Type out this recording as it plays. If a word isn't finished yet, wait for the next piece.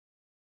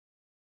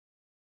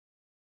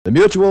The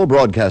Mutual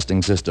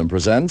Broadcasting System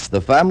presents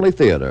The Family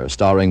Theater,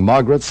 starring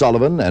Margaret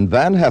Sullivan and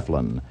Van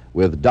Heflin,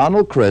 with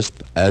Donald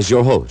Crist as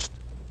your host.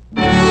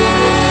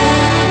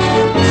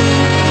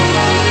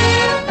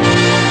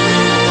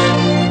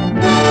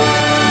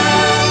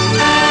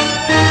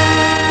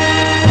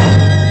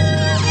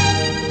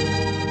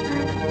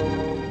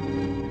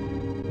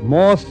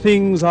 More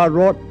things are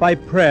wrought by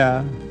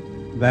prayer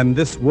than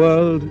this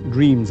world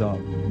dreams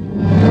of.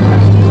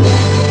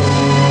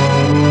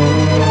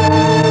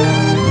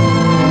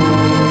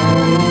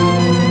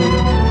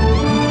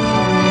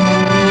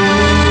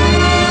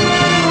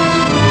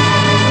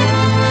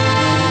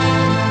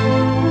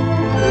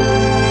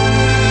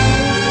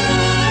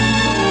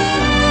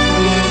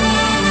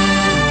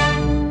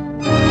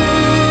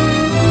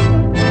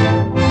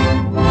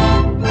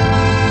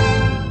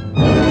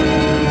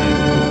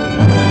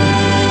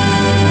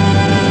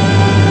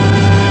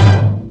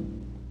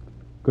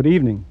 Good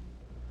evening.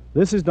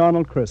 This is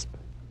Donald Crisp.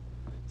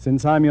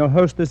 Since I'm your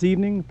host this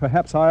evening,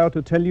 perhaps I ought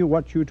to tell you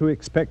what you're to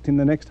expect in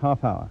the next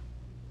half hour.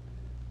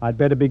 I'd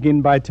better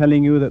begin by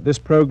telling you that this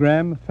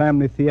program,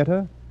 Family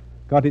Theater,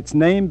 got its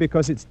name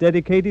because it's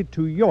dedicated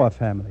to your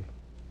family.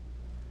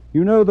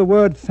 You know, the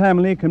word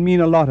family can mean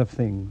a lot of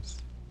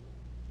things.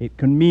 It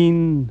can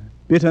mean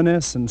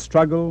bitterness and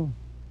struggle,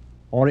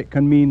 or it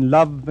can mean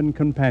love and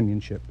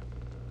companionship,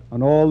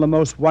 and all the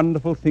most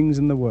wonderful things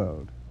in the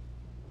world.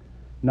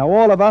 Now,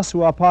 all of us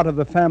who are part of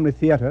the Family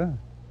Theater,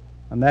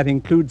 and that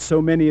includes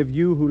so many of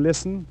you who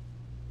listen,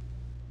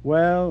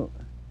 well,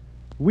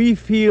 we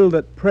feel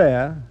that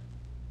prayer,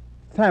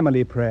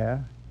 family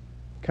prayer,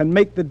 can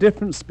make the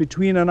difference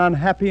between an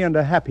unhappy and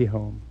a happy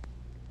home.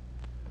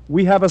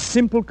 We have a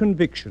simple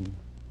conviction: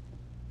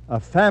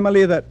 a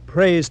family that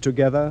prays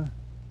together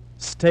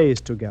stays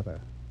together.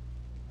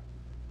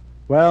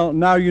 Well,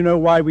 now you know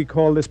why we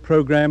call this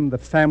program the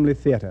Family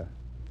Theater.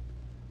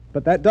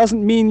 But that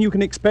doesn't mean you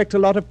can expect a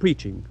lot of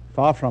preaching.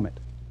 Far from it.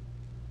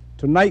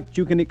 Tonight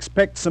you can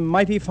expect some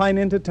mighty fine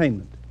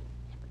entertainment.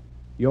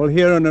 You'll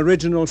hear an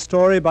original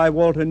story by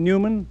Walter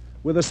Newman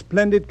with a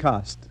splendid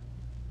cast.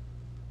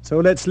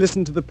 So let's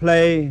listen to the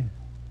play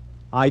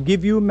I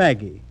Give You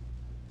Maggie,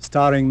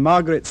 starring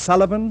Margaret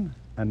Sullivan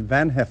and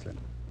Van Heflin.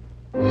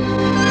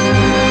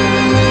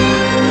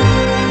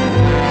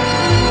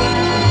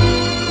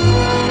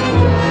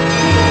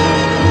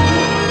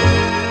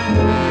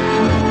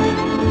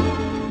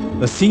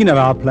 The scene of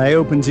our play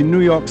opens in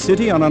New York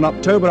City on an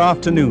October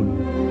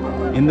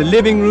afternoon, in the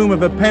living room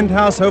of a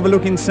penthouse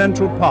overlooking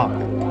Central Park.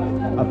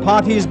 A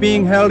party is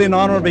being held in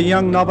honor of a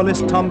young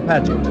novelist, Tom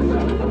Paget.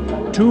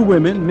 Two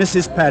women,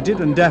 Mrs. Paget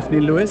and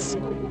Daphne Lewis,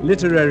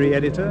 literary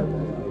editor,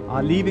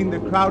 are leaving the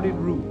crowded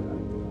room.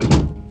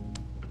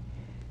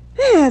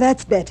 There,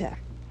 that's better.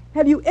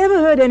 Have you ever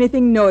heard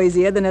anything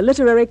noisier than a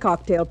literary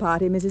cocktail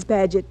party, Mrs.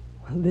 Paget?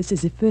 Well, this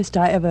is the first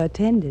I ever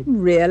attended.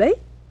 Really?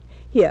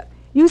 Here.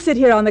 You sit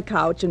here on the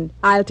couch, and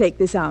I'll take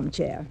this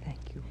armchair.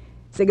 Thank you.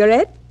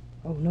 Cigarette?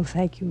 Oh, no,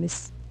 thank you,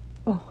 Miss...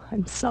 Oh,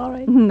 I'm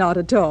sorry. Not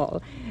at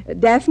all.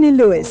 Daphne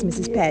Lewis,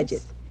 Mrs. Yes.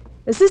 Paget.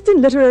 Assistant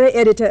literary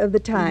editor of the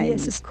Times.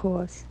 Yes, of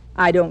course.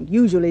 I don't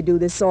usually do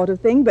this sort of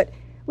thing, but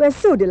we're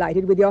so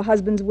delighted with your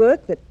husband's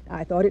work that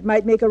I thought it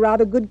might make a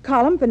rather good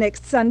column for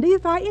next Sunday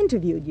if I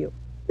interviewed you.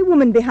 The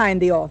woman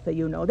behind the author,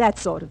 you know, that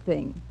sort of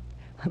thing.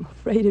 I'm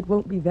afraid it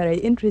won't be very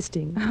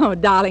interesting. Oh,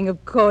 darling,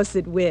 of course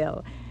it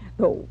will.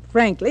 Though,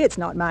 frankly, it's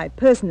not my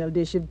personal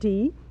dish of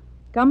tea.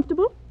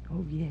 Comfortable?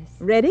 Oh, yes.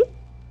 Ready?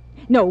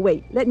 No,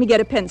 wait. Let me get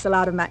a pencil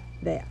out of my...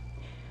 There.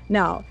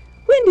 Now,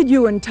 when did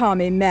you and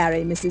Tommy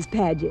marry, Mrs.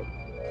 Paget?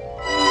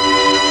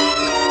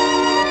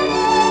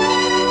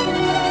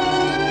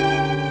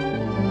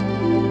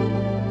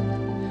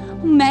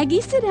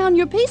 Maggie, sit down.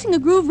 You're pacing a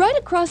groove right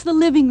across the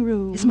living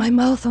room. Is my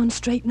mouth on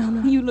straight,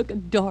 Nana? You look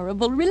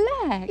adorable.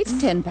 Relax. It's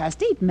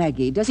 8:10,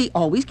 Maggie. Does he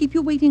always keep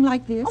you waiting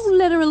like this? Oh,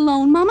 let her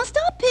alone, Mama.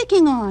 Stop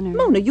picking on her.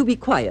 Mona, you be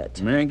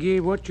quiet. Maggie,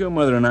 what your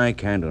mother and I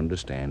can't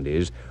understand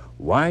is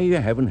why you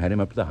haven't had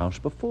him up to the house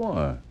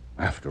before.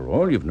 After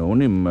all, you've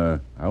known him,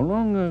 how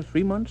long?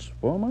 3 months?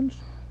 4 months?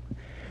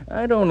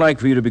 I don't like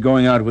for you to be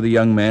going out with a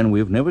young man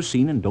we've never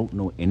seen and don't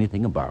know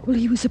anything about. Well,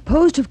 he was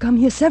supposed to have come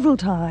here several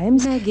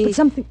times. Maggie. But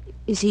something...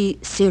 Is he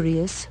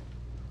serious?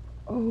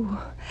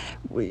 Oh,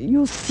 well,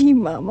 you'll see,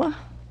 Mama.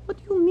 What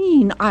do you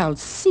mean, I'll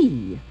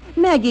see?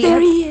 Maggie...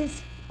 There he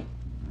is.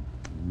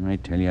 I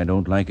tell you, I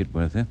don't like it,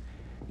 Bertha.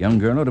 Young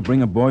girl ought to bring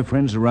her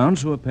boyfriends around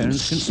so her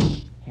parents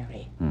can...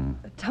 Harry.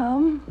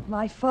 Tom,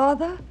 my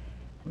father,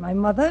 and my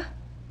mother,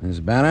 Miss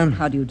Banner.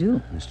 How do you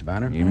do? Mr.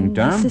 Banner. Evening, and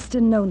my Tom. sister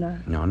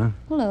Nona. Nona.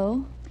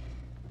 Hello.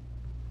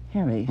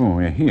 Harry. Oh,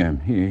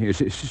 here.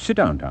 Sit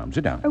down, Tom.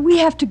 Sit down. We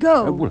have to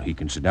go. Well, he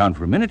can sit down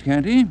for a minute,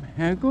 can't he?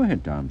 Go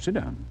ahead, Tom. Sit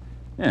down.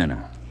 There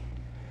now.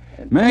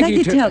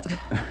 Maggie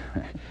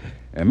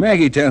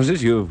tells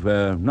us you've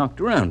knocked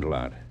around a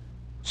lot.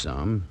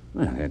 Some.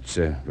 Well, that's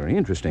very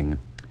interesting.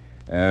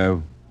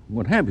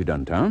 What have you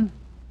done, Tom?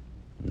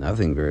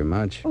 Nothing very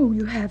much. Oh,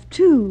 you have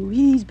too.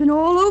 He's been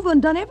all over and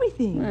done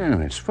everything. Well,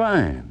 that's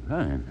fine.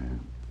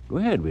 Go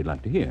ahead. We'd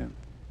like to hear.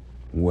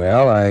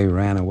 Well, I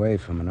ran away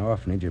from an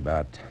orphanage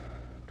about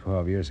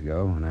 12 years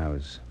ago. When I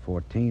was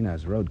 14, I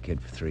was a road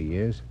kid for 3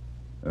 years.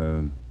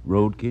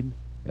 Road kid?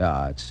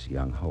 Yeah, it's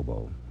young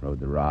hobo. Rode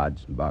the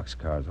rods and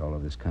boxcars all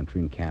over this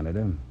country and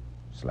Canada.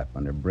 Slept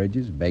under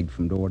bridges, begged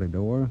from door to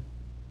door.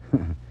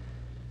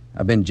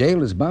 I've been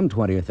jailed as a bum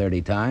 20 or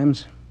 30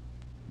 times.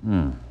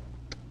 And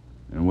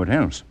what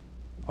else?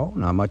 Oh,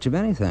 not much of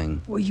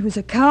anything. Well, he was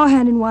a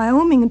cowhand in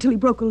Wyoming until he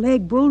broke a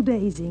leg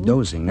bulldazing.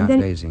 Dozing, not then,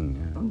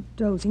 dazing. Oh,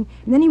 dozing.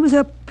 And then he was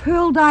a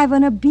pearl diver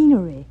in a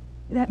beanery.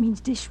 That means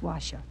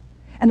dishwasher.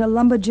 And a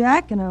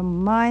lumberjack and a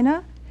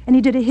miner. And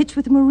he did a hitch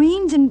with the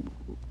Marines and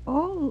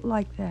all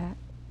like that.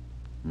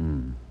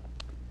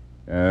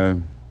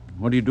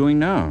 What are you doing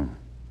now?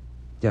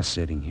 Just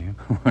sitting here.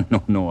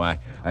 No, I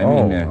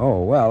mean...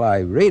 Well, I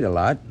read a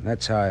lot.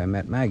 That's how I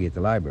met Maggie at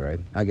the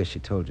library. I guess she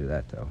told you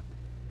that, though.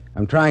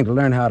 I'm trying to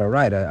learn how to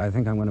write. I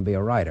think I'm going to be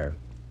a writer.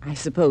 I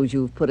suppose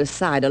you've put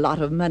aside a lot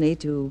of money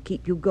to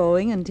keep you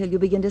going until you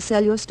begin to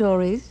sell your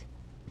stories.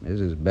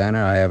 Mrs.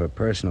 Banner, I have a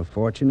personal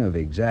fortune of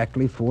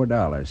exactly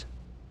 $4.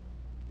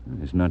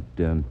 It's not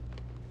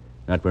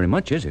very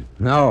much, is it?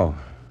 No.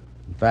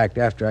 In fact,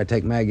 after I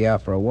take Maggie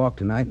out for a walk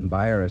tonight and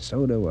buy her a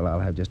soda, well, I'll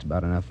have just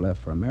about enough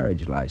left for a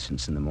marriage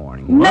license in the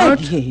morning.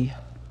 Maggie!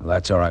 Well,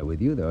 that's all right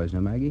with you, though, isn't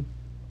it, Maggie?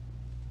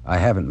 I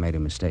haven't made a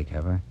mistake,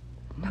 have I?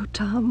 No,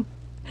 Tom.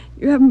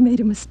 You haven't made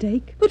a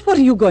mistake. But what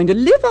are you going to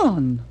live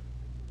on?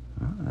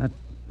 Well,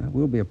 that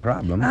will be a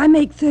problem. I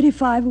make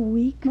 $35 a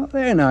week. Well,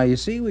 there now, you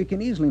see, we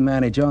can easily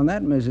manage on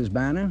that, Mrs.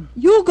 Banner.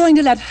 You're going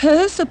to let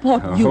her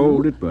support you?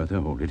 Hold it,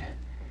 Bertha, hold it.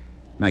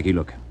 Maggie,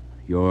 look.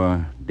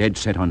 You're dead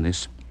set on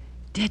this.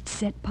 Dead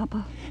set,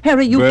 Papa.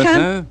 Harry, you Bertha?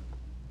 can't...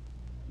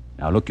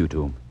 Now, look, you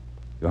two.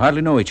 You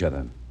hardly know each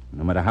other.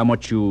 No matter how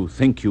much you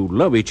think you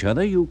love each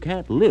other, you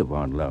can't live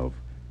on love.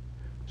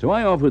 So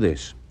I offer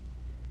this.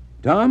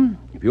 Tom,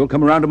 if you'll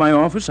come around to my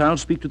office, I'll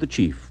speak to the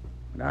chief.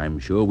 And I'm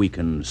sure we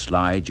can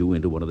slide you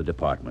into one of the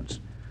departments.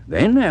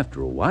 Then,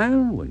 after a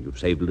while, when you've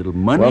saved a little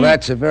money... Well,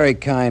 that's a very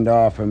kind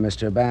offer,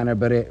 Mr. Banner,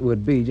 but it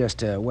would be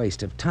just a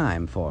waste of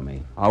time for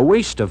me. A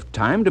waste of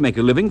time to make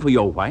a living for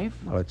your wife?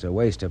 Well, it's a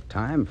waste of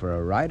time for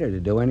a writer to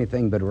do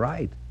anything but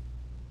write.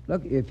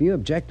 Look, if you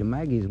object to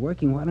Maggie's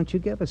working, why don't you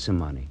give us some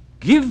money?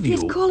 Give you?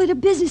 Just call it a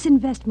business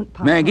investment,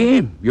 Papa.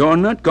 Maggie, you're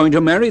not going to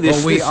marry this...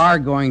 Well, we are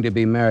going to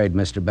be married,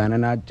 Mr. Banner.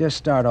 Now, just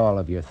start all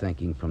of your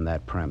thinking from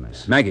that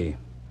premise. Maggie.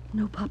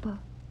 No, Papa.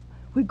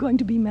 We're going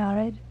to be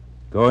married.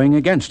 Going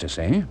against us,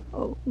 eh?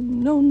 Oh,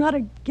 no, not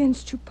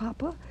against you,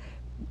 Papa.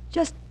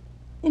 Just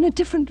in a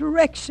different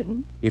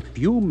direction. If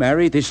you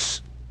marry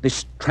this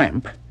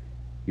tramp,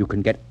 you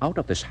can get out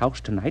of this house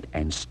tonight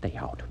and stay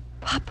out.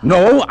 Papa.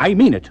 No, I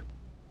mean it.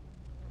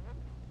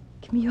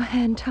 Give me your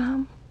hand,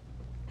 Tom.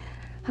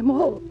 I'm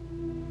all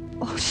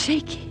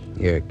shaky.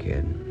 Here,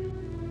 kid.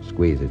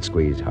 Squeeze it,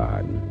 squeeze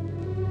hard.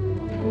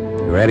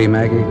 You ready,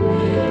 Maggie?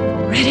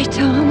 Ready,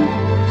 Tom?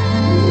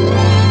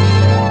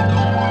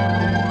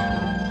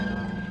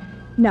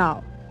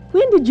 Now,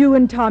 when did you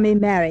and Tommy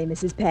marry,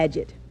 Mrs.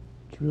 Paget?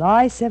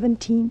 July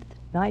 17th,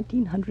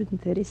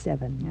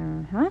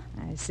 1937. Uh-huh,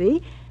 I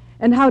see.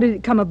 And how did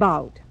it come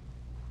about?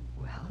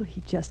 Well,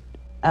 he just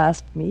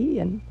asked me,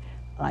 and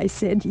I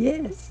said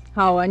yes.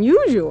 How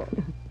unusual.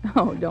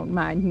 Oh, don't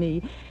mind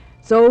me.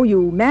 So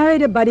you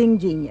married a budding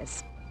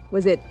genius.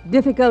 Was it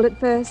difficult at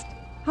first?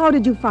 How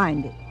did you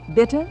find it?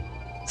 Bitter?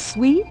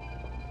 Sweet?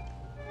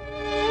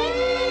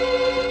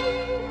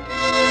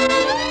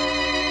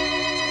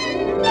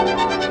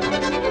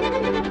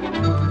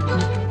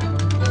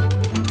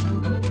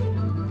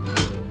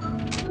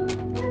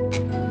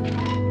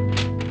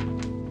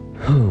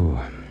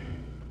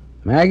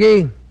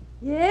 Maggie?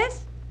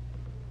 Yes?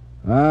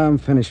 I'm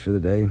finished for the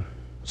day.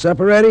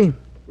 Supper ready?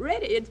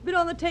 Ready. It's been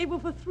on the table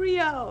for 3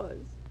 hours.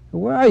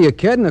 Where are you,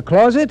 kid? In the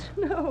closet?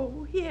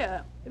 No,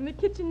 here, in the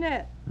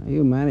kitchenette.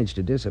 You managed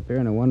to disappear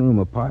in a one-room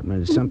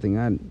apartment is something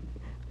I...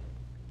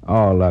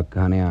 Oh, look,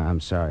 honey, I'm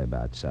sorry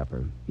about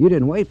supper. You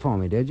didn't wait for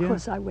me, did you? Of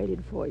course I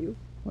waited for you.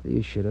 Well,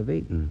 you should have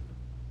eaten.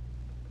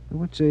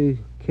 What's a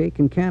cake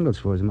and candles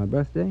for? Is it my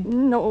birthday?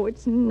 No,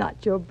 it's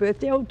not your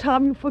birthday. Oh,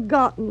 Tom, you've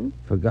forgotten.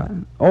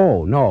 Forgotten?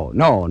 Oh,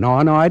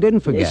 no, I didn't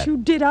forget. Yes, you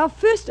did. Our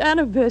first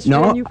anniversary,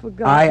 No, and you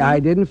forgot.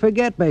 I didn't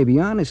forget, baby.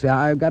 Honestly,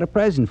 I've got a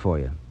present for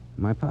you.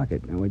 In my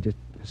pocket. Now, wait just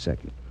a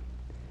second.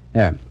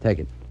 There, take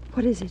it.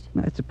 What is it?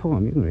 No, it's a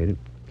poem. You can read it.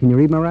 Can you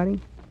read my writing?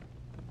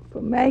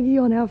 For Maggie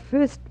on our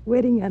first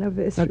wedding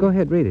anniversary. Now, go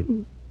ahead, read it.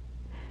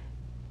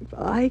 If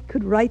I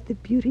could write the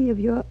beauty of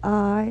your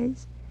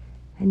eyes,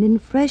 and in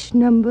fresh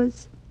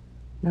numbers,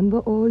 number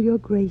all your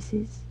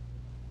graces,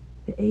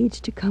 the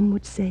age to come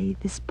would say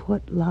this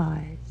port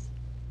lies.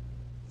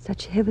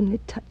 Such heavenly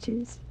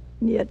touches,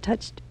 near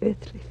touched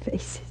earthly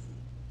faces.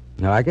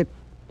 You like it?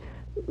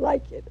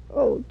 Like it.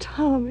 Oh,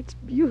 Tom, it's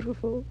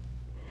beautiful.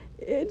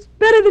 It's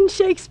better than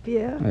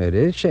Shakespeare. It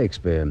is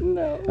Shakespeare.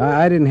 No.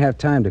 I didn't have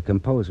time to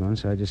compose one,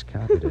 so I just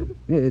copied it.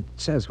 It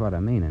says what I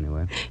mean,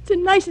 anyway. It's the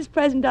nicest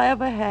present I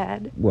ever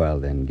had. Well,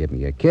 then give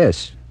me a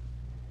kiss.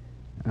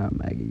 Oh,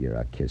 Maggie, you're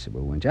a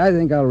kissable wench. I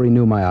think I'll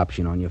renew my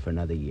option on you for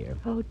another year.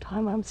 Oh,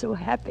 Tom, I'm so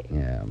happy.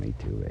 Yeah, me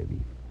too, baby.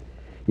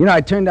 You know,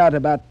 I turned out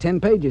about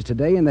 10 pages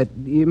today, and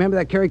you remember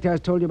that character I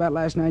told you about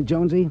last night,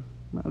 Jonesy?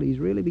 Well, he's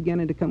really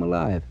beginning to come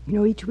alive. You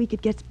know, each week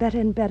it gets better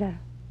and better.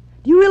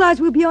 Do you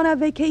realize we'll be on our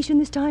vacation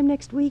this time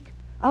next week?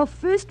 Our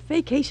first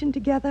vacation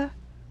together.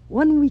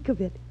 1 week of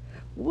it.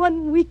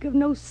 1 week of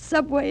no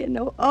subway and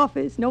no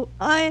office, no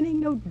ironing,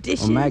 no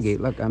dishes. Oh, Maggie,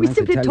 look, I We meant to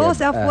simply tell toss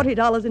you, our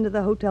 $40 into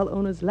the hotel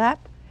owner's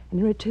lap, and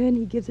in return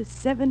he gives us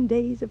 7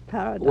 days of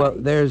paradise. Well,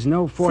 there's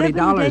no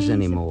 $40 days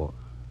anymore.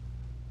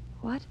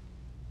 What?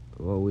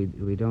 Well,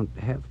 we don't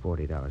have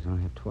 $40. We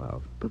only have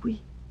 12. But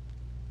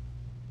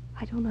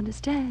I don't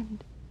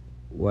understand.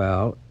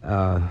 Well,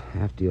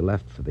 after you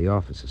left for the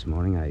office this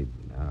morning, I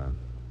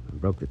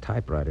broke the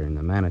typewriter, and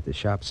the man at the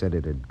shop said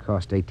it had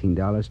cost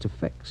 $18 to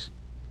fix.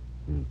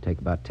 It'd take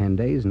about 10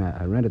 days, and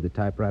I rented the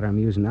typewriter I'm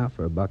using now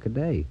for $1 a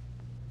day.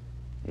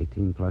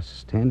 18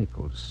 plus 10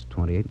 equals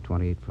 28.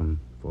 28 from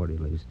 40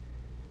 leaves.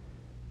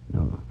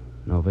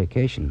 No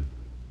vacation.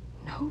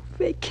 No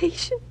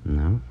vacation?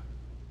 No.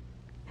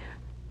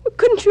 Well,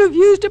 couldn't you have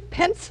used a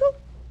pencil?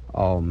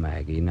 Oh,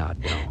 Maggie, now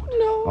don't.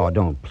 No. Oh,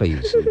 don't,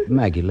 please.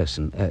 Maggie,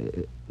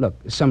 listen. Look,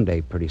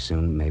 someday pretty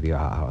soon, maybe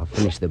I'll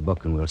finish the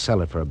book and we'll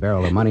sell it for a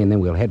barrel of money, and then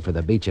we'll head for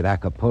the beach at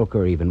Acapulco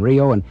or even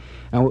Rio, and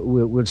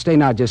we'll stay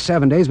not just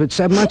 7 days, but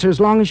 7 months or as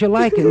long as you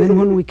like. And then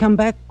when we come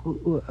back...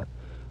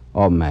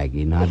 Oh,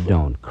 Maggie, now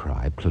don't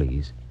cry,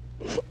 please.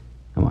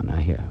 Come on, now,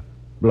 here.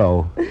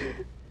 Blow.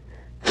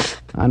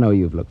 I know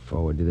you've looked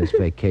forward to this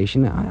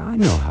vacation. I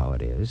know how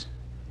it is.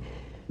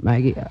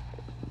 Maggie,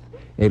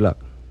 hey, look.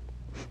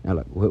 Now,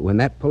 look, when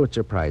that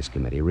Pulitzer Prize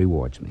Committee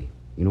rewards me,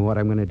 you know what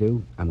I'm going to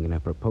do? I'm going to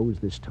propose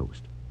this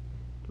toast.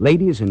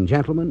 Ladies and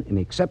gentlemen, in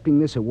accepting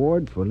this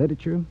award for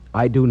literature,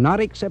 I do not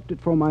accept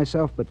it for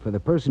myself, but for the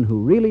person who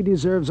really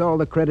deserves all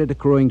the credit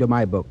accruing to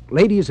my book.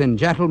 Ladies and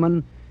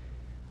gentlemen,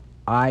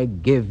 I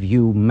give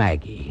you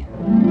Maggie.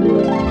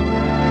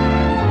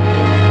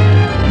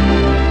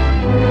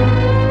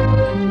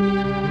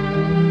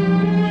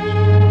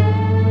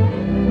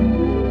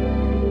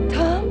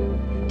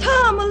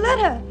 Tom, a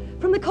letter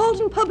from the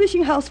Colton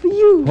Publishing House for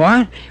you.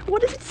 What?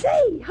 What does it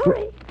say?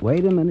 Hurry.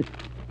 Wait a minute.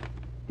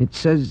 It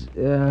says,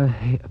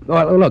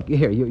 well, look,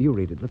 here, you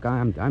read it. Look,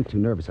 I'm too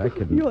nervous. I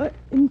couldn't. Your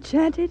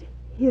Enchanted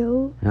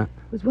Hill Huh?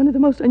 was one of the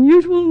most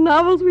unusual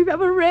novels we've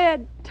ever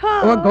read.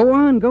 Tom.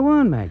 Oh, go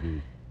on,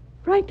 Maggie.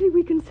 Frankly,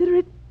 we consider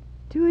it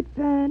too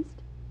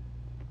advanced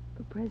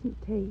for present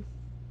taste.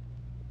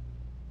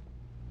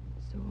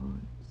 So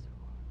on,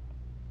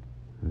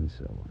 And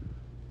so on.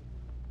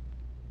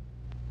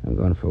 I'm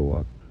going for a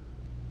walk.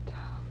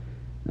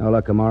 Now,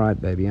 look, I'm all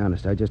right, baby,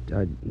 honest. I just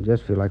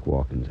feel like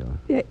walking, so.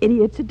 They're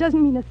idiots. It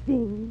doesn't mean a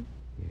thing.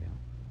 Yeah.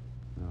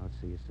 Well, I'll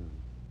see you soon.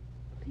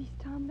 Please,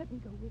 Tom, let me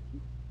go with you.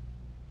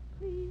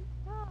 Please,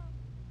 Tom.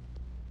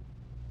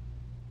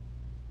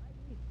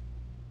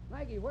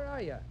 Maggie, where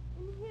are you?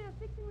 In here,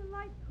 fixing the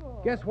light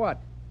cord. Guess what?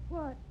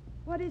 What?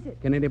 What is it?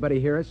 Can anybody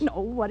hear us?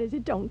 No, what is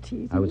it? Don't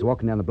tease me. I was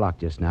walking down the block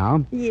just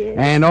now. Yes.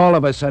 And all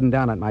of a sudden,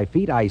 down at my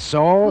feet, I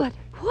saw... What?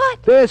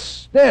 What?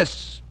 This!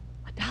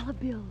 A dollar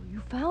bill.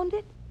 You found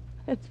it?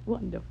 That's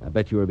wonderful. I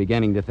bet you were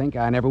beginning to think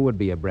I never would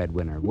be a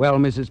breadwinner. Well,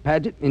 Mrs.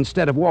 Paget,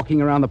 instead of walking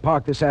around the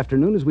park this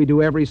afternoon as we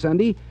do every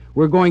Sunday,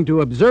 we're going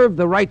to observe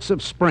the rites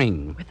of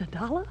spring. With a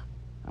dollar?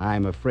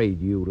 I'm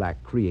afraid you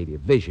lack creative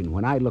vision.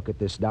 When I look at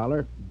this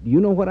dollar, do you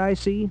know what I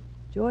see?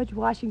 George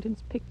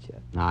Washington's picture.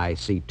 I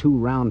see 2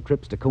 round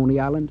trips to Coney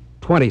Island,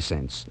 20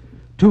 cents.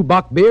 2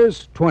 buck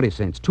beers, 20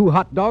 cents. 2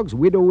 hot dogs,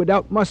 widow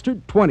without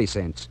mustard, 20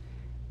 cents.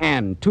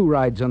 And 2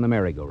 rides on the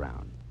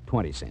merry-go-round,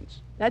 20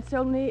 cents. That's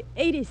only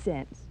 80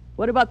 cents.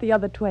 What about the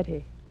other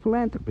 20?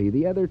 Philanthropy.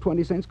 The other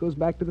 20 cents goes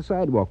back to the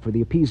sidewalk for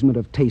the appeasement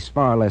of tastes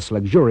far less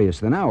luxurious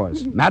than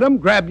ours. Madam,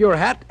 grab your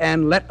hat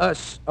and let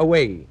us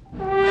away.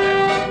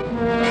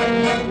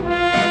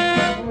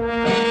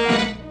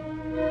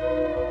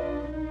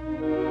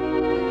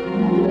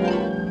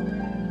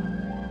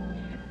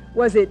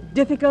 Was it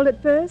difficult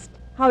at first?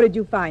 How did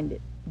you find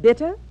it?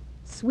 Bitter?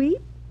 Sweet?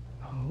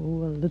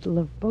 Oh, a little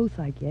of both,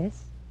 I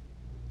guess.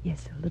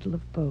 Yes, a little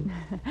of both.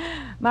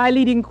 My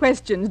leading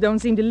questions don't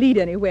seem to lead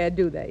anywhere,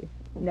 do they?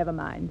 Never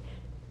mind.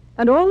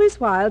 And all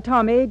this while,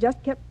 Tommy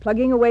just kept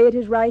plugging away at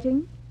his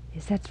writing?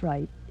 Yes, that's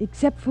right.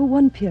 Except for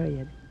one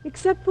period.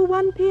 Except for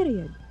one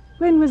period.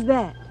 When was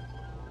that?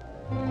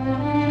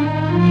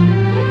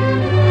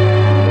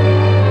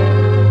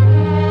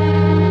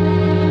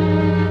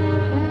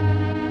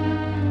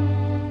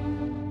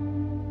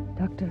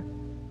 Doctor,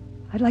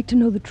 I'd like to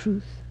know the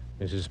truth.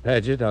 Mrs.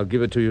 Paget, I'll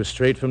give it to you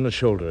straight from the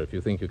shoulder if you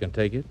think you can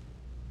take it.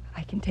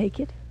 I can take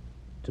it?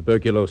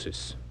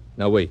 Tuberculosis.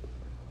 Now, wait.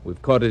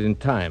 We've caught it in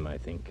time, I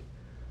think.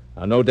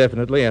 I'll know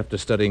definitely after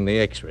studying the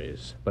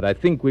x-rays, but I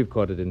think we've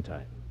caught it in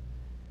time.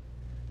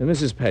 Now,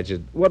 Mrs.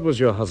 Paget, what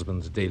was your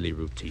husband's daily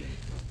routine?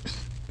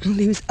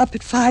 He was up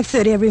at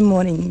 5:30 every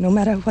morning, no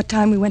matter what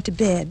time we went to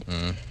bed.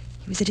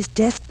 He was at his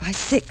desk by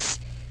 6.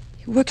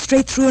 He worked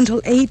straight through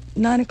until 8,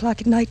 9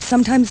 o'clock at night,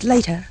 sometimes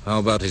later. How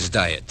about his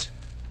diet?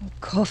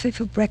 Coffee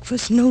for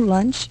breakfast, no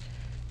lunch.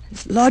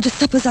 As large a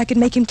supper as I could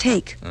make him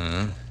take.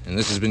 And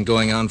this has been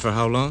going on for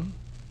how long?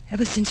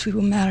 Ever since we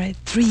were married.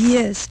 3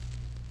 years.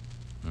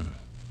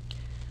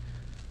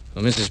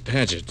 Well, Mrs.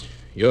 Paget,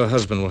 your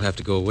husband will have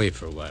to go away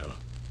for a while.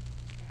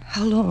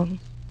 How long?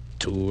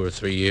 2 or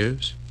 3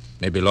 years?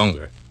 Maybe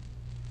longer.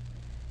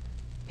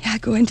 May I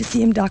go in to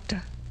see him,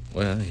 Doctor?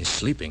 Well, he's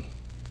sleeping.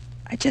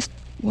 I just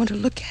want to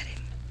look at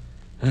him.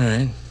 All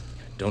right.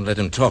 Don't let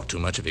him talk too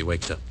much if he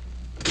wakes up.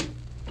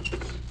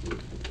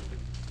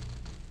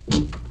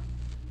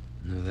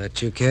 Know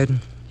that you, kid?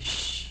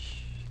 Shh.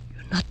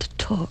 You're not to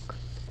talk.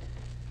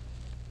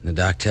 The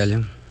doc tell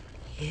you?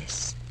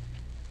 Yes.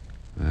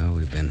 Well,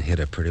 we've been hit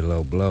a pretty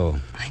low blow.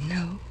 I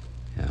know.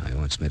 Yeah, he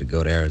wants me to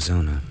go to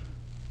Arizona.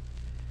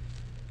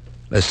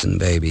 Listen,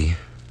 baby.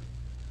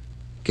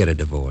 Get a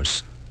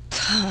divorce.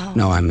 Tom.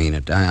 No, I mean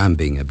it. I'm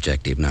being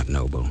objective, not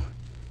noble.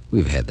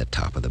 We've had the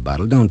top of the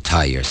bottle. Don't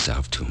tie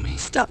yourself to me.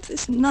 Stop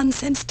this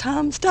nonsense,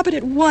 Tom. Stop it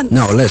at once.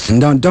 No, listen,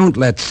 don't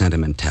let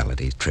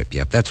sentimentality trip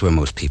you up. That's where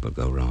most people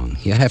go wrong.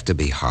 You have to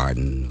be hard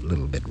and a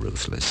little bit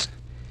ruthless.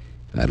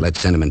 If I'd let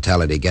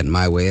sentimentality get in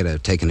my way, I'd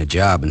have taken a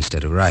job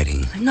instead of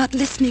writing. I'm not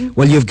listening.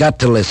 Well, you've got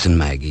to listen,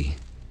 Maggie.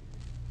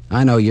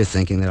 I know you're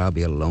thinking that I'll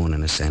be alone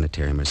in a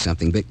sanitarium or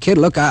something, but, kid,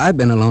 look, I've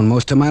been alone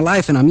most of my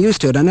life, and I'm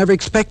used to it. I never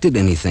expected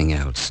anything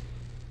else.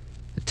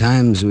 The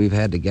times we've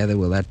had together,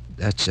 well,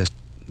 that's just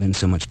been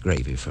so much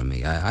gravy for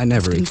me. I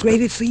never... It's been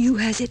gravy for you,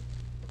 has it?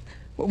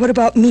 What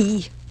about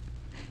me?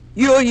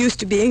 You're used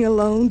to being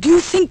alone. Do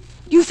you think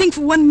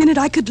for 1 minute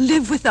I could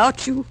live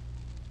without you?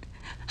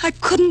 I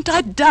couldn't.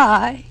 I'd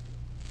die.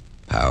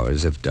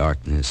 Powers of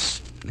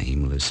darkness,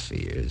 nameless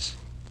fears.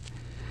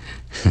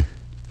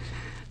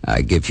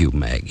 I give you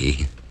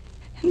Maggie.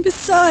 And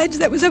besides,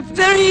 that was a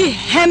very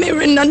hammy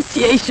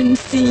renunciation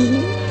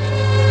scene.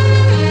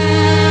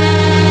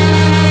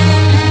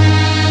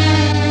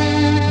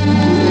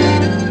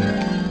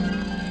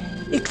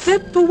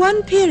 Except for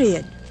one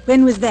period.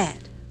 When was that?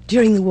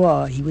 During the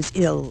war, he was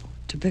ill.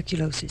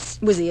 Tuberculosis.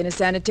 Was he in a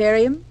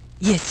sanitarium?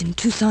 Yes, in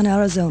Tucson,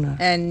 Arizona.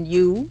 And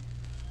you?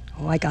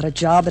 Oh, I got a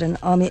job at an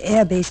Army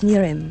air base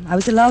near him. I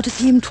was allowed to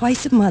see him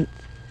twice a month.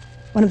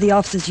 One of the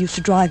officers used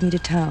to drive me to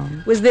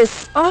town. Was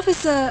this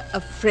officer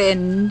a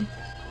friend?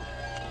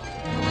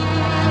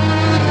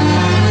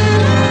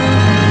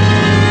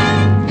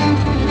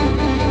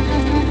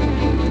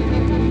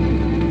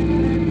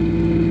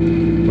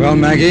 Well,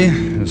 Maggie,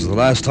 this is the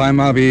last time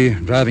I'll be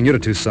driving you to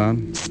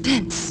Tucson.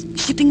 Spence,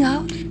 shipping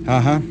out?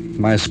 Uh-huh.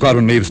 My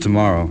squadron leaves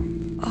tomorrow.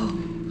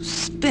 Oh,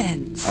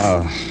 Spence.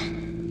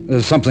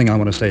 There's something I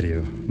want to say to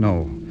you.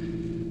 No,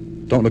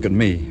 don't look at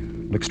me.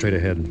 Look straight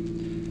ahead.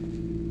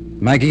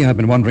 Maggie, I've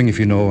been wondering if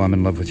you know I'm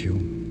in love with you.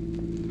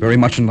 Very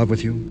much in love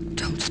with you.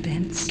 Don't,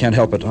 Spence. Can't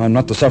help it. I'm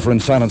not the suffer in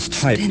silence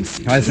type.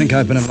 Spence, I think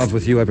I've been in please. love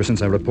with you ever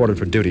since I reported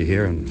for duty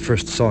here and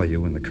first saw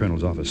you in the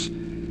colonel's office.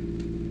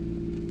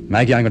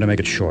 Maggie, I'm going to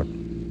make it short.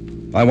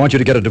 I want you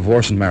to get a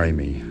divorce and marry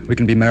me. We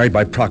can be married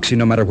by proxy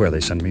no matter where they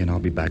send me, and I'll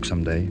be back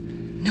someday.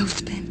 No,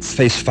 Spence.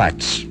 Face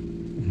facts.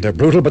 They're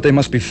brutal, but they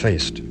must be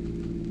faced.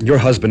 Your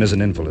husband is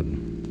an invalid.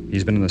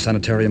 He's been in the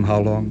sanitarium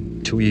how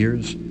long? 2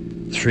 years?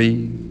 3?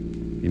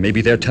 He may be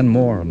there 10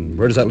 more, and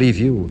where does that leave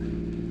you?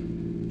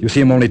 You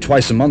see him only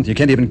twice a month. You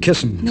can't even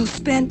kiss him. No,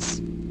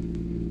 Spence.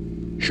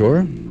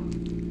 Sure?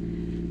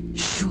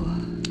 Sure.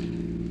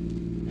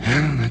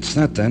 Well, that's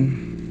that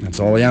then. That's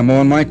all the ammo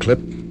on my clip.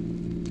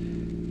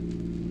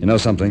 You know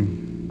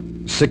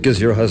something? Sick as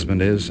your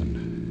husband is,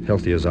 and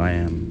healthy as I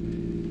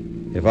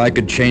am, if I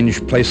could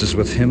change places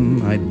with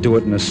him, I'd do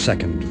it in a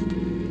second.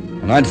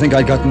 And I'd think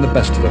I'd gotten the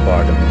best of the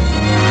bargain.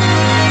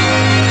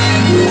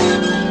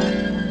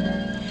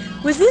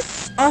 Was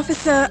this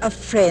officer a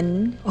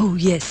friend? Oh,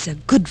 yes, a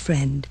good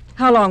friend.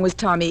 How long was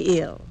Tommy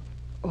ill?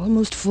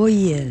 Almost 4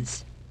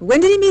 years. When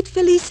did he meet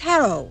Felice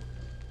Harrow?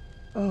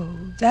 Oh,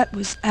 that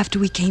was after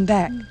we came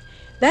back.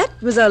 That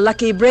was a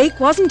lucky break,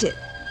 wasn't it?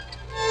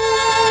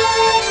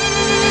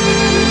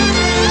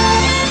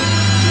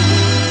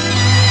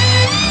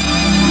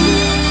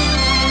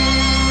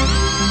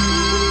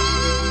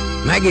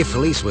 Maggie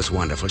Felice was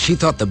wonderful. She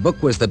thought the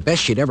book was the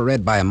best she'd ever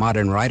read by a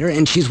modern writer,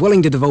 and she's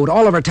willing to devote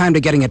all of her time to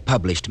getting it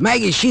published.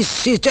 Maggie,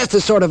 she's just the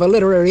sort of a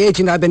literary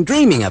agent I've been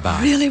dreaming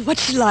about. Really?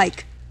 What's she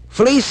like?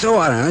 Felice, oh,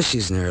 I don't know.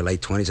 She's in her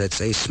late 20s, I'd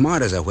say.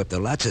 Smart as a whip, though.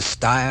 Lots of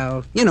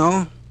style. You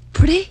know.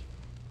 Pretty?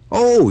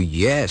 Oh,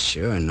 yes,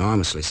 sure.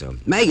 Enormously so.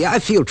 Maggie, I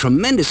feel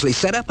tremendously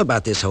set up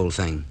about this whole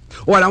thing.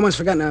 Oh, I'd almost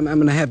forgotten. I'm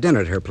going to have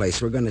dinner at her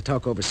place. We're going to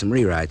talk over some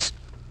rewrites.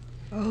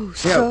 Oh, Yeah,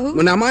 so?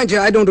 well, now, mind you,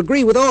 I don't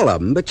agree with all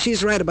of them, but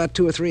she's right about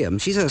 2 or 3 of them.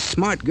 She's a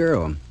smart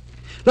girl.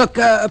 Look,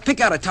 pick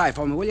out a tie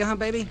for me, will you, huh,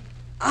 baby?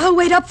 I'll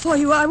wait up for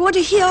you. I want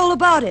to hear all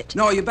about it.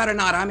 No, you better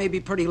not. I may be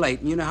pretty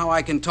late, and you know how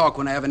I can talk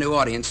when I have a new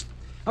audience.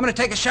 I'm going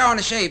to take a shower and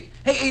a shave.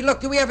 Hey,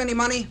 look, do we have any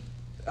money?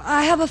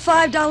 I have a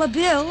 $5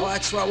 bill. Oh,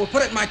 that's swell. We'll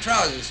put it in my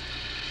trousers.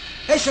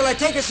 Hey, shall I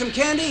take her some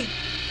candy?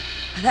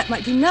 That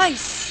might be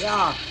nice.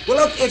 Yeah. Well,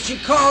 look, if she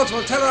calls,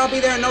 we'll tell her I'll be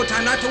there in no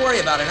time. Not to worry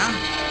about it, huh?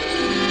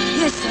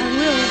 Yes, I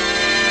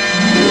will.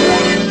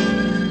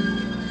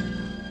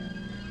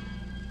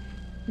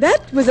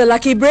 That was a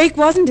lucky break,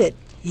 wasn't it?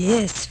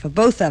 Yes, for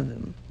both of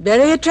them.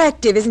 Very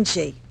attractive, isn't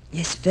she?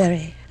 Yes,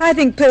 very. I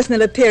think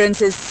personal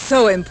appearance is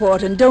so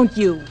important, don't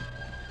you?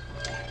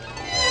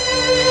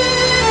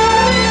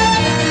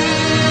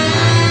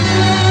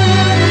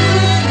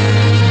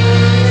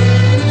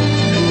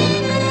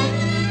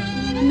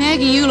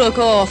 Maggie, you look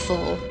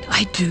awful.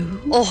 I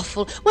do?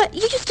 Awful. Why,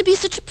 you used to be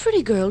such a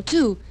pretty girl,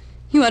 too.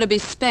 You ought to be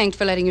spanked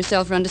for letting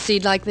yourself run to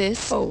seed like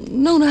this. Oh,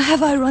 Nona,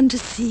 have I run to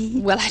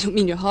seed? Well, I don't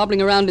mean you're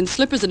hobbling around in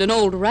slippers and an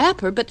old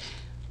wrapper, but,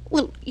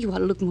 well, you ought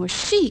to look more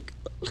chic.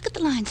 Look at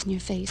the lines in your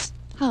face.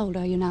 How old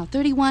are you now,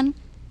 31?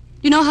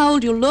 You know how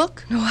old you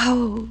look? No, how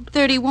old?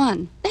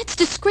 31. That's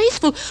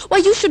disgraceful. Why,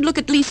 you should look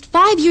at least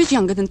 5 years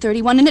younger than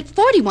 31, and at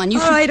 41 you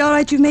should... All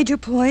right, you've made your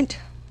point.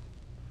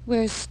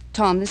 Where's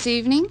Tom this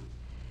evening?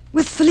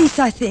 With Felice,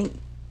 I think.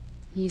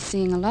 He's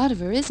seeing a lot of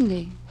her, isn't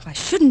he? Why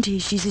shouldn't he?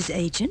 She's his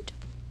agent.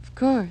 Of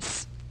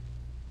course.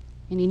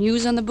 Any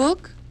news on the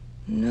book?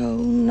 No,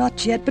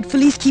 not yet, but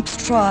Felice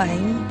keeps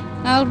trying.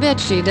 I'll bet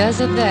she does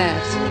at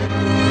that.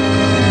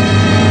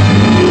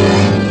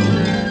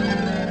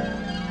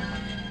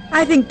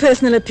 I think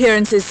personal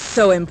appearance is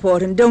so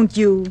important, don't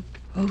you?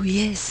 Oh,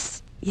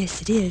 yes. Yes,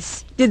 it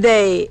is. Did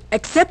they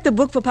accept the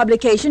book for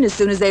publication as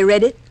soon as they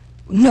read it?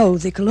 No,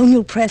 the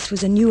Colonial Press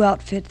was a new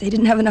outfit. They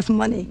didn't have enough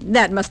money.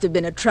 That must have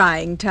been a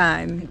trying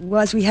time. It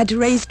was. We had to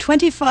raise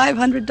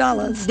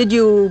 $2,500. Did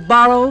you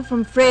borrow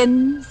from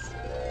friends?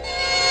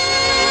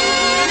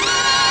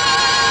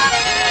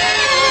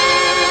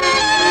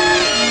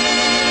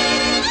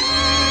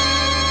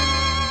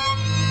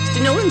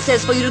 Mr. Nolan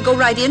says for you to go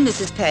right in,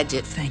 Mrs.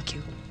 Paget. Thank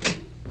you.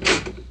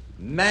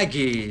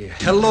 Maggie.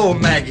 Hello,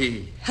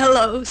 Maggie.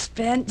 Hello,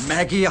 Spence.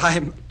 Maggie,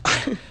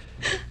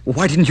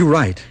 Why didn't you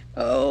write?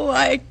 Oh,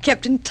 I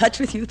kept in touch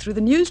with you through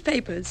the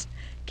newspapers.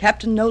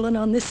 Captain Nolan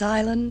on this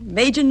island,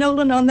 Major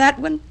Nolan on that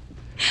one.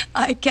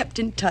 I kept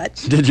in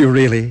touch. Did you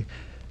really?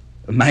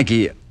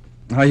 Maggie,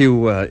 are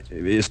you,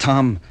 is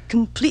Tom...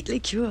 Completely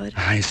cured.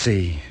 I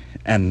see.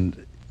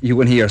 And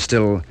you and he are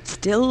still...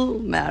 Still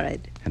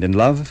married. And in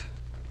love?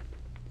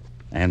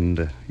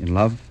 And in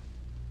love?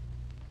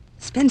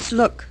 Spence,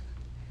 look.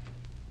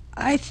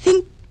 I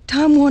think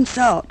Tom wants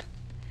out.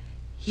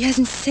 He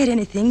hasn't said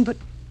anything, but...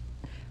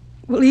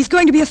 Well, he's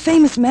going to be a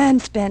famous man,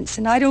 Spence,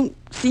 and I don't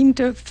seem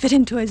to fit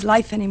into his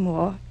life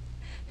anymore.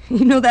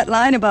 You know that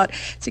line about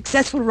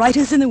successful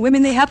writers and the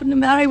women they happen to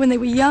marry when they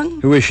were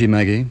young? Who is she,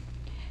 Maggie?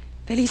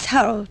 Felice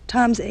Harrell,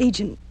 Tom's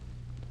agent.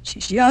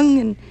 She's young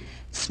and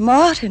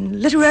smart and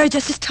literary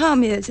just as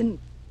Tom is, and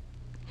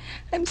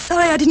I'm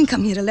sorry I didn't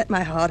come here to let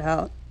my heart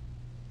out.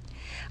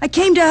 I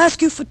came to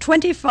ask you for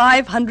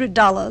 $2,500.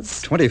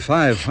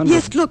 $2,500?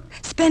 Yes, look,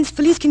 Spence,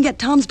 Felice can get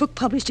Tom's book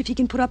published if he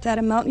can put up that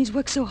amount, and he's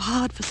worked so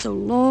hard for so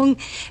long.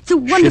 It's a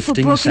wonderful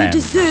Shifting book, Sands. and it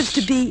deserves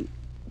to be...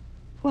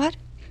 What?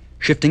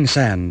 Shifting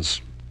Sands.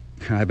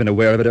 I've been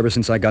aware of it ever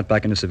since I got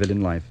back into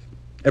civilian life.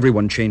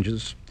 Everyone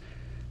changes.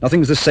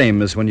 Nothing's the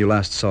same as when you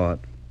last saw it.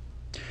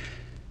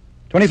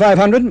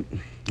 $2,500?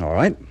 All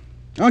right.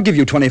 I'll give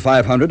you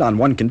 $2,500 on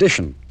one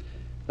condition.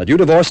 That you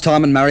divorce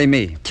Tom and marry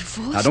me.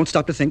 Divorce? Now, don't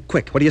stop to think.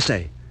 Quick, what do you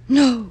say?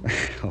 No.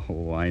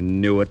 Oh, I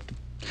knew it.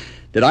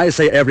 Did I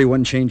say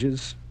everyone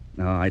changes?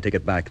 No, I take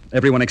it back.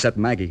 Everyone except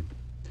Maggie.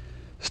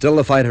 Still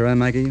the fighter, eh,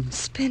 Maggie?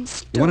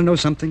 Spence, You want to know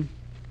something?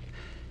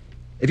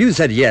 If you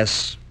said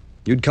yes,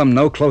 you'd come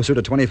no closer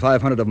to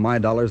 $2,500 of my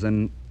dollars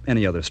than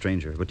any other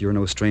stranger. But you're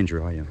no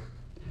stranger, are you?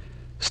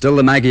 Still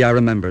the Maggie I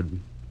remembered.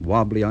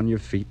 Wobbly on your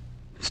feet.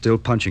 Still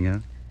punching, huh?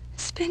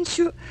 Spence,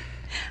 you...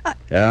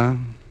 Yeah,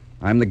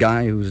 I'm the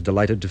guy who's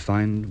delighted to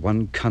find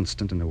one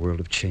constant in a world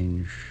of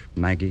change.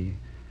 Maggie,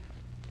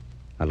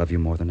 I love you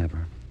more than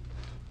ever.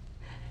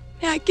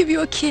 May I give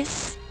you a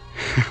kiss?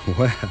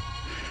 Well,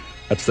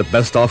 that's the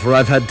best offer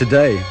I've had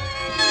today.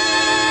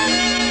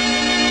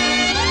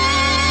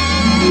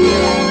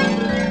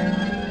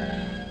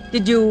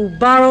 Did you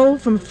borrow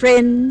from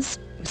friends?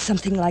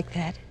 Something like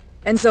that.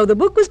 And so the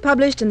book was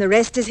published and the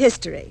rest is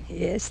history.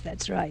 Yes,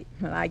 that's right.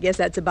 Well, I guess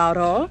that's about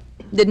all.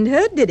 Didn't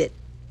hurt, did it?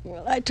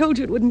 Well, I told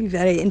you it wouldn't be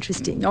very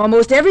interesting.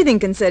 Almost everything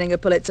concerning a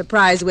Pulitzer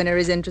Prize winner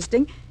is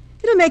interesting.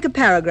 It'll make a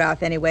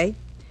paragraph anyway.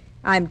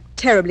 I'm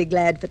terribly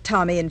glad for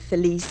Tommy and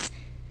Felice.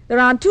 There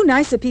aren't two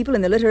nicer people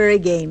in the literary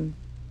game.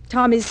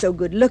 Tommy's so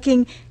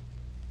good-looking.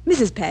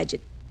 Mrs.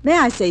 Paget, may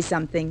I say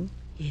something?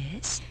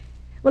 Yes?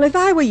 Well, if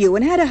I were you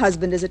and had a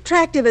husband as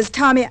attractive as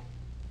Tommy...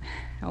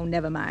 Oh,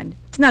 never mind.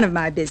 It's none of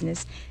my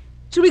business.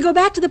 Shall we go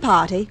back to the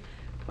party?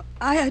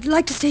 I'd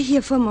like to stay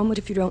here for a moment,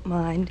 if you don't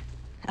mind.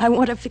 I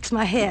want to fix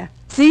my hair.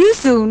 See you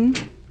soon.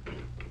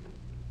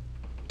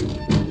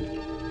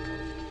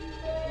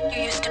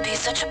 You used to be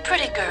such a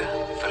pretty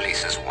girl.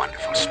 Felice is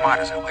wonderful, smart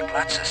as a whip,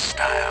 lots of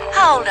style.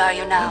 How old are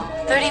you now?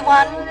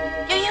 31?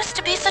 You used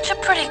to be such a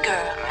pretty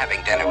girl. I'm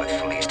having dinner with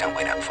Felice. Don't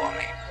wait up for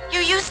me. You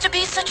used to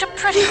be such a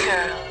pretty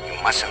girl. You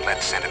mustn't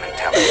let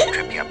sentimentality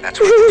trip you up. That's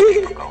where most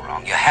people go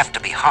wrong. You have to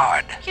be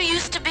hard. You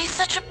used to be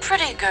such a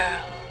pretty girl.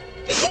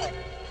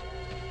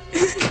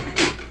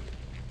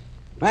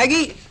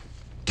 Maggie?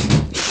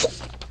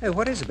 Hey,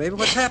 what is it, baby?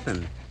 What's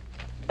happened?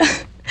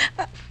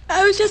 I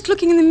I was just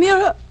looking in the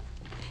mirror,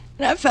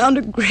 and I found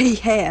a gray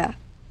hair.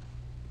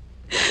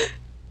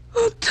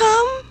 Oh,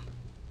 Tom.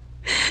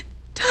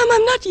 Tom,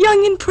 I'm not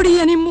young and pretty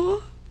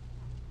anymore.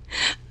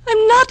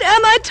 I'm not,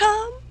 am I,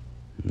 Tom?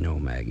 No,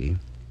 Maggie.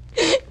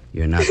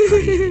 You're not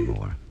pretty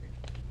anymore.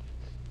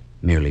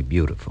 Merely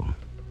beautiful.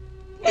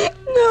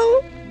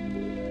 No.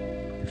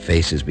 Your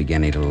face is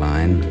beginning to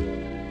line.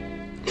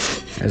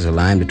 There's a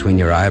line between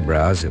your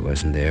eyebrows that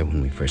wasn't there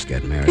when we first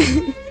got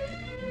married.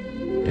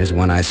 There's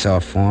one I saw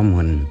form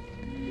when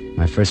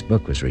my first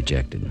book was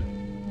rejected.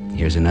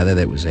 Here's another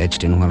that was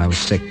etched in while I was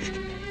sick.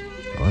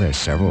 Oh, there's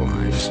several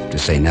lines, to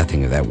say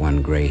nothing of that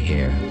one gray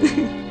hair.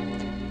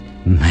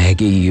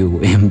 Maggie,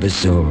 you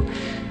imbecile.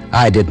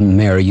 I didn't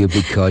marry you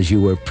because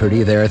you were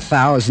pretty. There are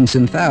thousands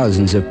and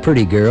thousands of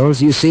pretty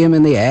girls. You see them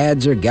in the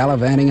ads or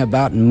gallivanting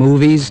about in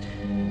movies.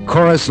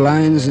 Chorus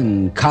lines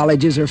and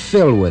colleges are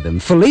filled with them.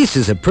 Felice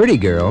is a pretty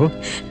girl,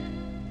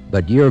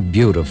 but you're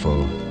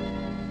beautiful.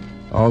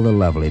 All the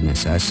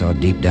loveliness I saw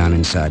deep down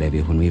inside of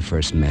you when we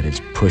first met is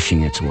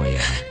pushing its way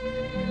out.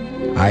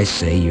 I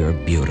say you're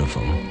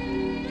beautiful.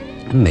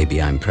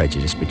 Maybe I'm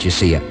prejudiced, but you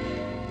see,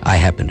 I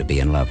happen to be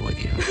in love with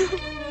you.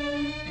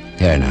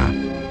 Here now.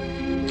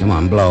 Come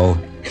on, blow.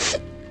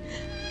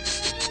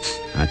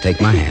 Now take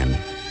my hand.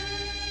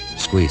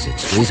 Squeeze it.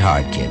 Squeeze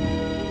hard, kid.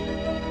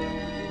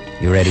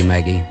 You ready,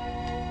 Maggie?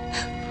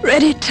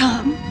 Ready,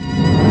 Tom.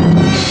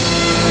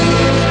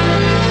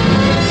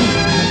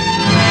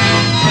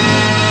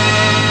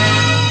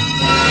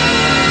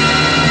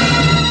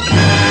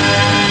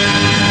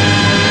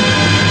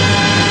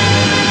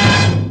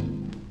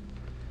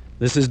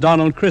 This is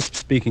Donald Crist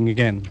speaking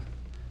again,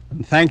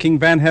 and thanking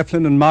Van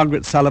Heflin and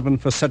Margaret Sullivan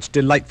for such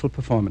delightful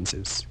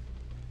performances.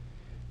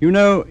 You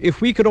know,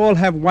 if we could all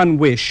have one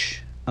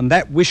wish, and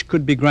that wish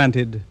could be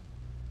granted,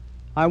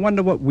 I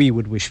wonder what we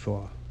would wish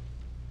for.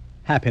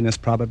 Happiness,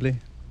 probably.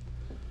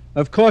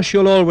 Of course,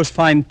 you'll always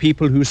find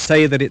people who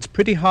say that it's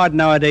pretty hard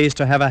nowadays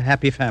to have a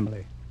happy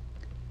family.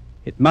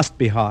 It must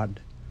be hard.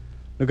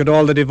 Look at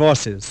all the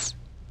divorces.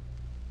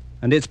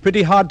 And it's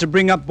pretty hard to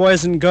bring up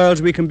boys and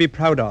girls we can be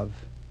proud of.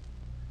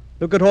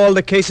 Look at all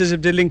the cases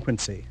of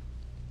delinquency.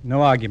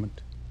 No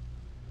argument.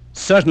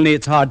 Certainly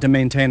it's hard to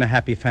maintain a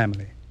happy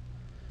family.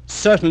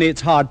 Certainly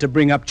it's hard to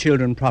bring up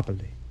children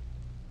properly.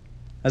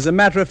 As a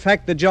matter of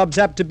fact, the job's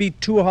apt to be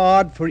too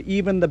hard for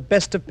even the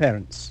best of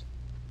parents.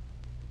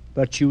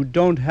 But you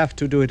don't have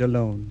to do it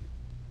alone.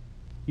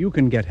 You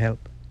can get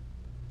help.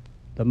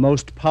 The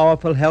most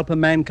powerful help a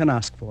man can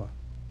ask for.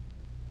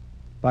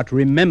 But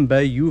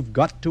remember, you've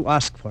got to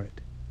ask for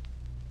it.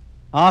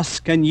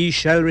 Ask and ye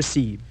shall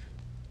receive.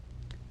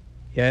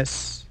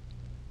 Yes,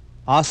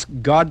 ask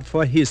God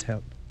for his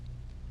help.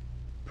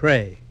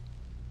 Pray.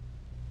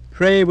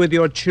 Pray with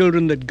your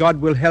children that God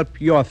will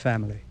help your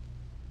family.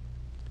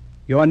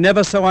 You are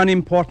never so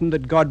unimportant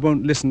that God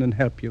won't listen and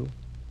help you.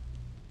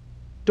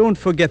 Don't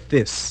forget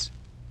this.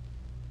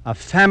 A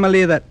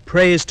family that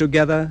prays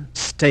together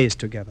stays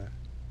together.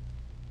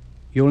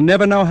 You'll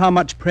never know how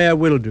much prayer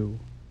will do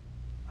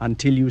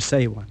until you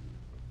say one.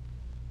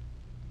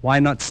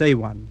 Why not say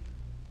one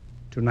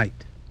tonight?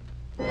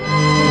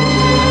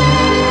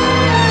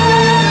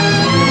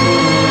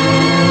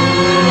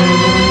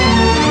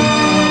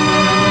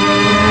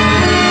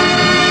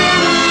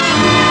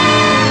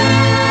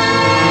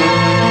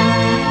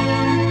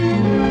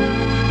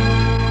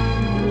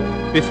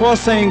 Before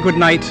saying good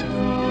night,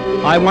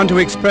 I want to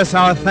express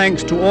our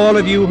thanks to all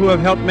of you who have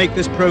helped make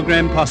this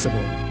program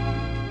possible.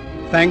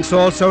 Thanks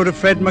also to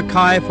Fred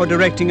Mackay for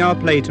directing our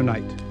play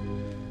tonight.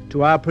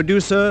 To our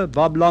producer,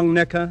 Bob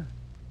Longnecker.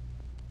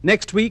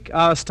 Next week,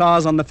 our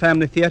stars on the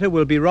Family Theater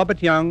will be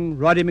Robert Young,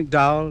 Roddy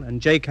McDowell,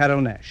 and J.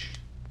 Carroll Nash.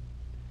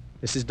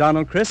 This is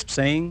Donald Crisp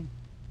saying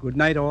good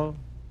night all.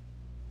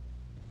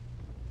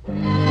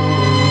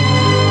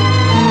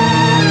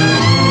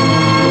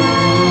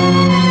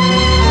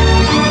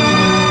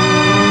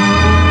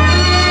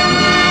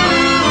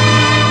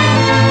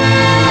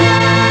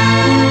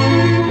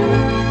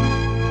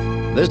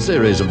 This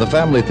series of the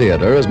Family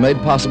Theater is made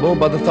possible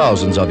by the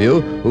thousands of you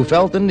who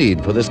felt the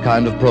need for this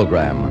kind of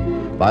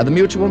program, by the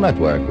Mutual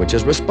Network, which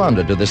has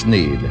responded to this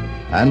need,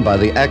 and by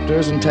the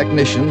actors and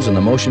technicians in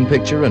the motion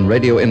picture and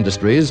radio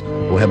industries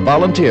who have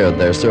volunteered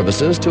their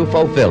services to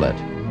fulfill it.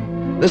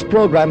 This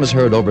program is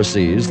heard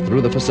overseas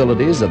through the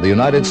facilities of the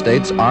United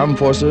States Armed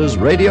Forces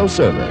Radio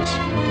Service.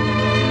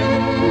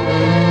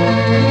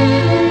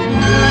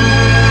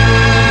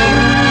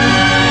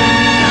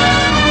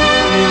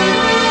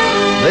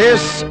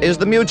 This is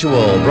the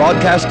Mutual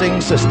Broadcasting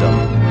System.